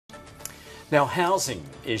Now, housing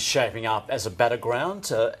is shaping up as a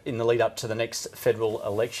battleground in the lead up to the next federal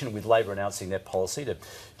election, with Labor announcing their policy to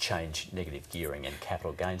change negative gearing and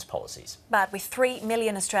capital gains policies. But with 3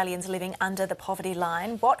 million Australians living under the poverty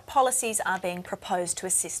line, what policies are being proposed to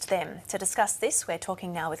assist them? To discuss this, we're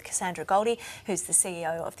talking now with Cassandra Goldie, who's the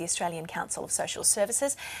CEO of the Australian Council of Social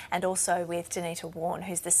Services, and also with Denita Wawn,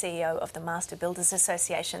 who's the CEO of the Master Builders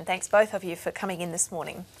Association. Thanks both of you for coming in this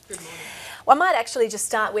morning. Good morning. Well, I might actually just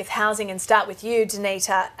start with housing and start with you,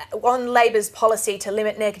 Denita. On Labor's policy to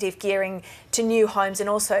limit negative gearing to new homes and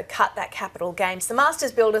also cut that capital gains, the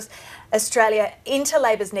Masters Builders Australia into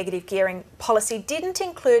Labor's negative gearing policy didn't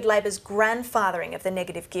include Labor's grandfathering of the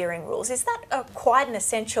negative gearing rules. Is that quite an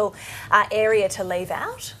essential area to leave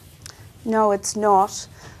out? No, it's not.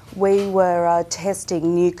 We were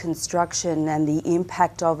testing new construction and the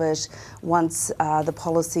impact of it once the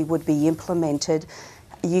policy would be implemented.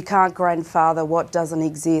 You can't grandfather what doesn't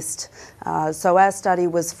exist. So our study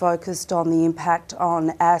was focused on the impact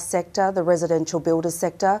on our sector, the residential builder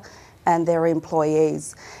sector, and their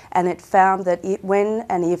employees. And it found that when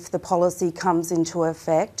and if the policy comes into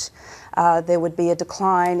effect, there would be a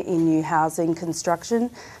decline in new housing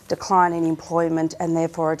construction, decline in employment, and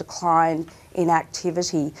therefore a decline in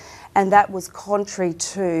activity. And that was contrary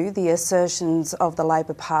to the assertions of the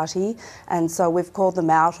Labor Party, and so we've called them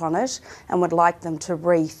out on it and would like them to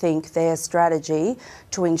rethink their strategy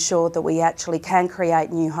to ensure that we actually can create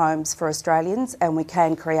new homes for Australians and we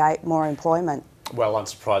can create more employment. Well,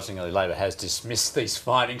 unsurprisingly, Labor has dismissed these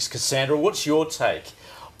findings. Cassandra, what's your take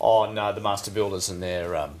on the Master Builders and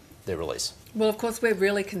their release? Well, of course, we're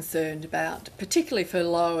really concerned about, particularly for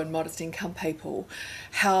low and modest income people,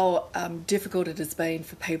 how difficult it has been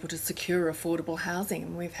for people to secure affordable housing.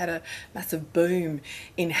 And we've had a massive boom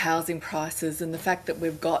in housing prices, and the fact that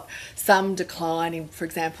we've got some decline in, for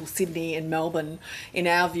example, Sydney and Melbourne, in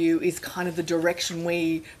our view, is kind of the direction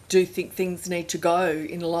we do think things need to go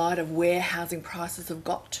in light of where housing prices have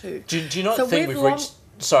got to. Do you not think we've reached...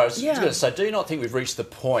 Sorry, I was just going to say, do you not think we've reached the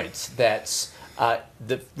point that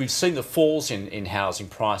we've seen the falls in housing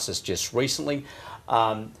prices just recently,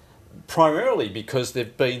 primarily because there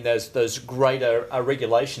have been those greater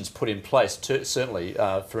regulations put in place, certainly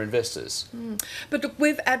for investors. But look,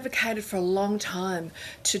 we've advocated for a long time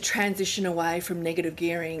to transition away from negative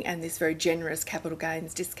gearing and this very generous capital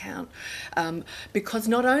gains discount, because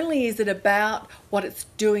not only is it about what it's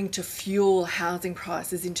doing to fuel housing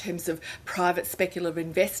prices in terms of private speculative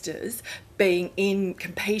investors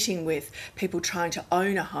competing with people trying to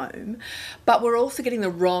own a home, but we're also getting the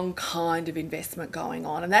wrong kind of investment going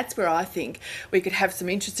on, and that's where I think we could have some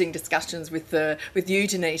interesting discussions with you,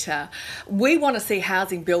 Denita. We want to see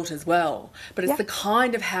housing built as well, but it's the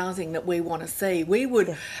kind of housing that we want to see. We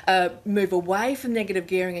would move away from negative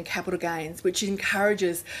gearing and capital gains, which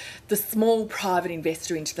encourages the small private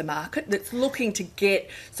investor into the market that's looking to get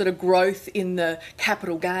sort of growth in the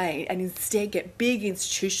capital gain, and instead get big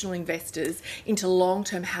institutional investors into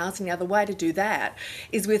long-term housing. Now, the way to do that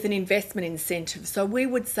is with an investment incentive. So we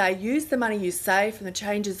would say use the money you save from the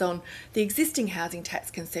changes on the existing housing tax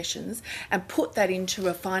concessions and put that into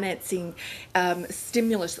a financing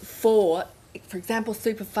stimulus for example,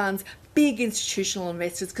 super funds, big institutional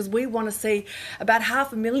investors, because we want to see about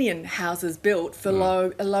 500,000 houses built for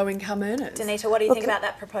low-income earners. Denita, what do you think about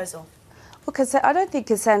that proposal? Well, I don't think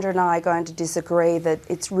Cassandra and I are going to disagree that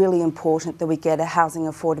it's really important that we get a housing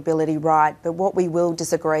affordability right, but what we will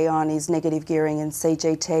disagree on is negative gearing and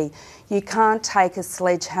CGT. You can't take a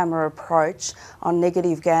sledgehammer approach on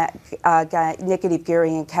negative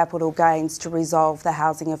gearing and capital gains to resolve the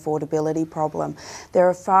housing affordability problem. There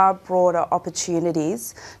are far broader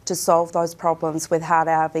opportunities to solve those problems without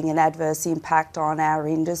having an adverse impact on our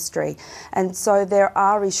industry. And so there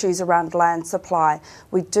are issues around land supply.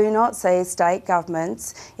 We do not see state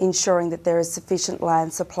governments ensuring that there is sufficient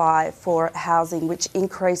land supply for housing, which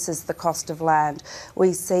increases the cost of land.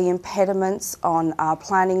 We see impediments on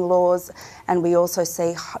planning laws, and we also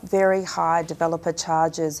see very high developer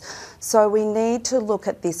charges. So we need to look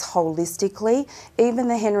at this holistically. Even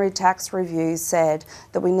the Henry Tax Review said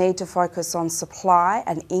that we need to focus on supply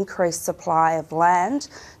and increased supply of land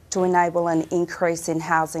to enable an increase in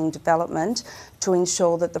housing development to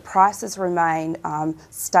ensure that the prices remain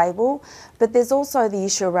stable. But there's also the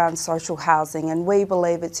issue around social housing, and we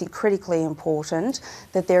believe it's critically important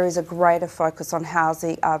that there is a greater focus on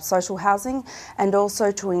housing, social housing, and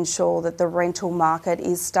also to ensure that the rental market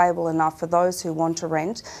is stable enough for those who want to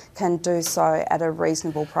rent can do so at a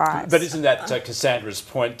reasonable price. But isn't that Cassandra's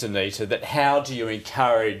point, Denita, that how do you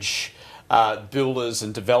encourage builders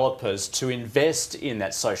and developers to invest in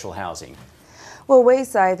that social housing? Well, we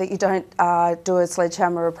say that you don't do a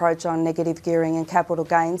sledgehammer approach on negative gearing and capital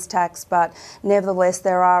gains tax, but nevertheless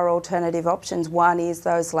there are alternative options. One is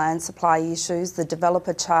those land supply issues, the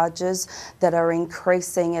developer charges that are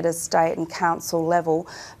increasing at a state and council level.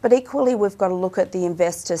 But equally we've got to look at the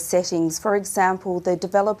investor settings. For example, the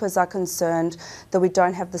developers are concerned that we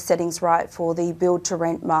don't have the settings right for the build to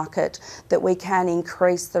rent market, that we can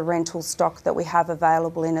increase the rental stock that we have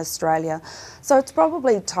available in Australia. So it's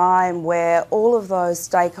probably time where all of those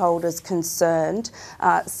stakeholders concerned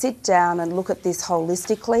sit down and look at this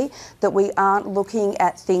holistically, that we aren't looking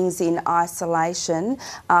at things in isolation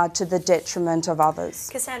to the detriment of others.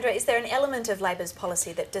 Cassandra, is there an element of Labor's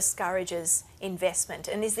policy that discourages investment,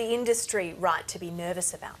 and is the industry right to be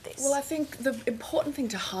nervous about this? Well, I think the important thing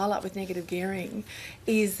to highlight with negative gearing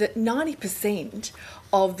is that 90%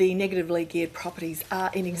 of the negatively geared properties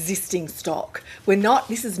are in existing stock.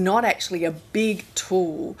 This is not actually a big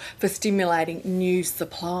tool for stimulating new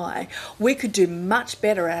supply. We could do much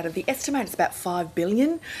better out of the estimate. It's about $5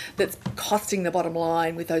 billion that's costing the bottom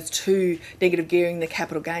line with those two, negative gearing, the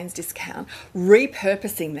capital gains discount,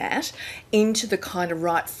 repurposing that into the kind of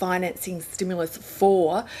right financing stimulus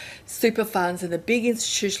for super funds and the big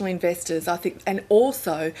institutional investors, I think, and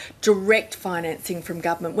also direct financing from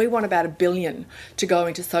government. We want about $1 billion to go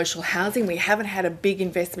into social housing. We haven't had a big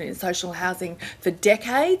investment in social housing for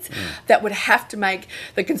decades. That would have to make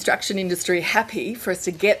the construction industry happy for us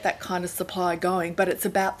to get that kind of supply going, but it's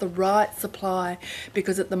about the right supply,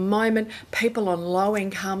 because at the moment people on low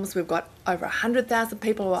incomes, we've got over 100,000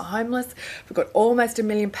 people who are homeless, we've got almost 1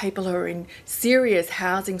 million people who are in serious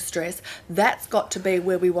housing stress. That's got to be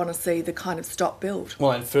where we want to see the kind of stock build.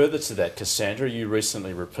 Well, and further to that, Cassandra,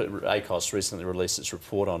 ACOS recently released its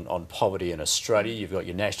report on poverty in Australia. You've got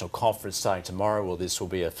your national conference starting tomorrow. Well, this will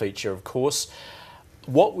be a feature, of course.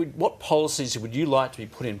 What policies would you like to be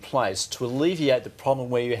put in place to alleviate the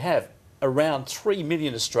problem where you have around 3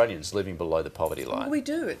 million Australians living below the poverty line? Well, we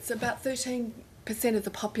do. It's about 13% of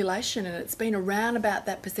the population, and it's been around about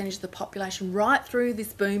that percentage of the population right through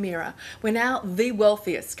this boom era. We're now the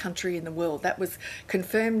wealthiest country in the world. That was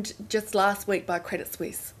confirmed just last week by Credit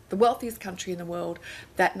Suisse. The wealthiest country in the world,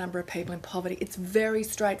 that number of people in poverty. It's very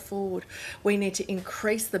straightforward. We need to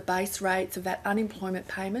increase the base rates of that unemployment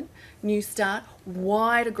payment, New Start,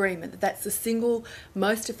 wide agreement that that's the single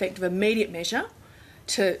most effective immediate measure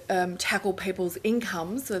to tackle people's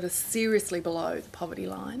incomes that are seriously below the poverty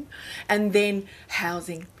line, and then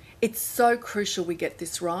housing. It's so crucial we get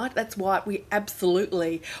this right. That's why we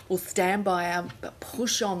absolutely will stand by our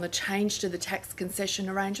push on the change to the tax concession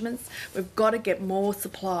arrangements. We've got to get more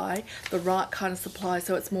supply, the right kind of supply,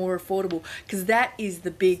 so it's more affordable, because that is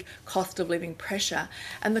the big cost of living pressure.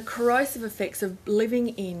 And the corrosive effects of living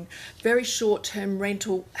in very short-term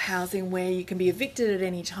rental housing where you can be evicted at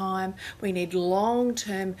any time. We need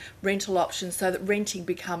long-term rental options so that renting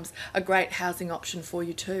becomes a great housing option for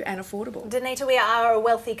you too, and affordable. Denita, we are a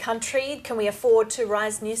wealthy country. Can we afford to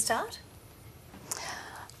rise New Start?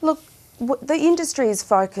 Look, the industry is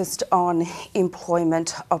focused on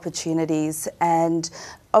employment opportunities, and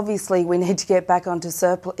obviously we need to get back into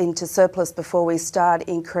surplus before we start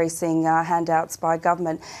increasing handouts by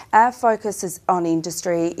government. Our focus on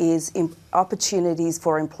industry is opportunities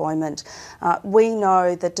for employment. We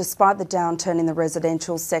know that despite the downturn in the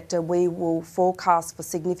residential sector, we will forecast for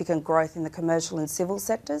significant growth in the commercial and civil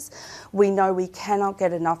sectors. We know we cannot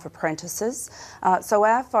get enough apprentices. So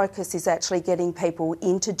our focus is actually getting people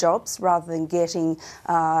into jobs rather than getting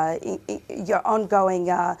your ongoing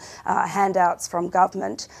handouts from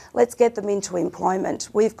government. Let's get them into employment.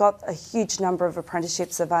 We've got a huge number of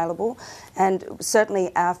apprenticeships available, and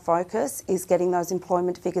certainly our focus is getting those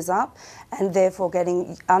employment figures up and therefore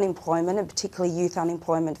getting unemployment, and particularly youth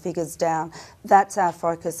unemployment figures, down. That's our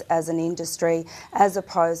focus as an industry, as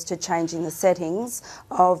opposed to changing the settings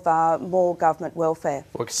of more government welfare.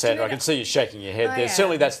 Well, Cassandra, I can see you shaking your head there.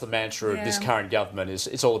 Certainly that's the mantra of this current government, is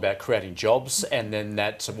it's all about creating jobs, and then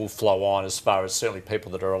that will flow on as far as certainly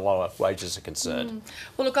people that are on lower wages are concerned.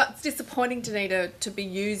 Well, look, it's disappointing, Denita, to be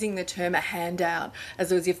using the term a handout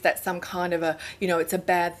as if that's some kind of it's a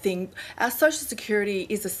bad thing. Our social security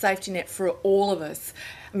is a safety net for all of us.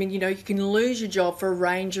 I mean, you can lose your job for a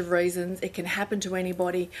range of reasons. It can happen to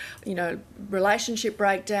anybody, relationship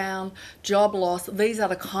breakdown, job loss. These are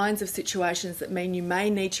the kinds of situations that mean you may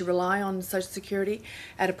need to rely on Social Security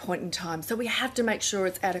at a point in time. So we have to make sure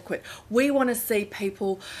it's adequate. We want to see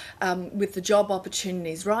people with the job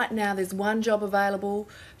opportunities. Right now, there's one job available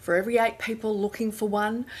for every 8 people looking for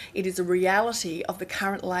one. It is a reality of the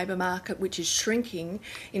current labour market, which is shrinking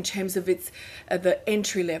in terms of its the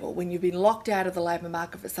entry level. When you've been locked out of the labour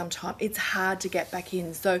market for some time, it's hard to get back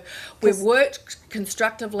in. So we've worked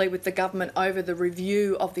constructively with the government over the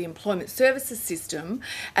review of the employment services system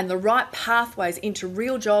and the right pathways into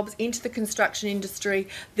real jobs, into the construction industry.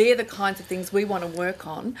 They're the kinds of things we want to work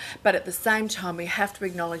on. But at the same time, we have to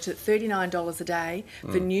acknowledge that $39 a day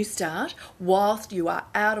for New Start, whilst you are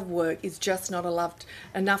out of work, is just not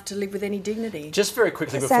enough to live with any dignity. Just very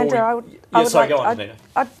quickly Cassandra, before go on, Denita.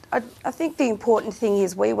 I think the important thing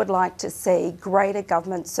is we would like to see greater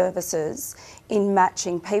government services in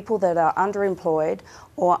matching people that are underemployed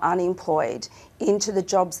or unemployed into the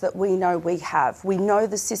jobs that we know we have. We know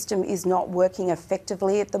the system is not working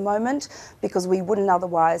effectively at the moment because we wouldn't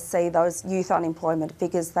otherwise see those youth unemployment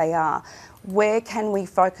figures they are. Where can we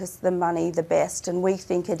focus the money the best? And we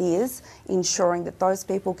think it is ensuring that those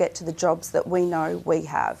people get to the jobs that we know we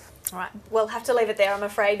have. All right, we'll have to leave it there, I'm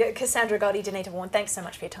afraid. Cassandra Gotti, Denita Wawn, thanks so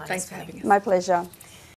much for your time. Thanks for having us. My pleasure.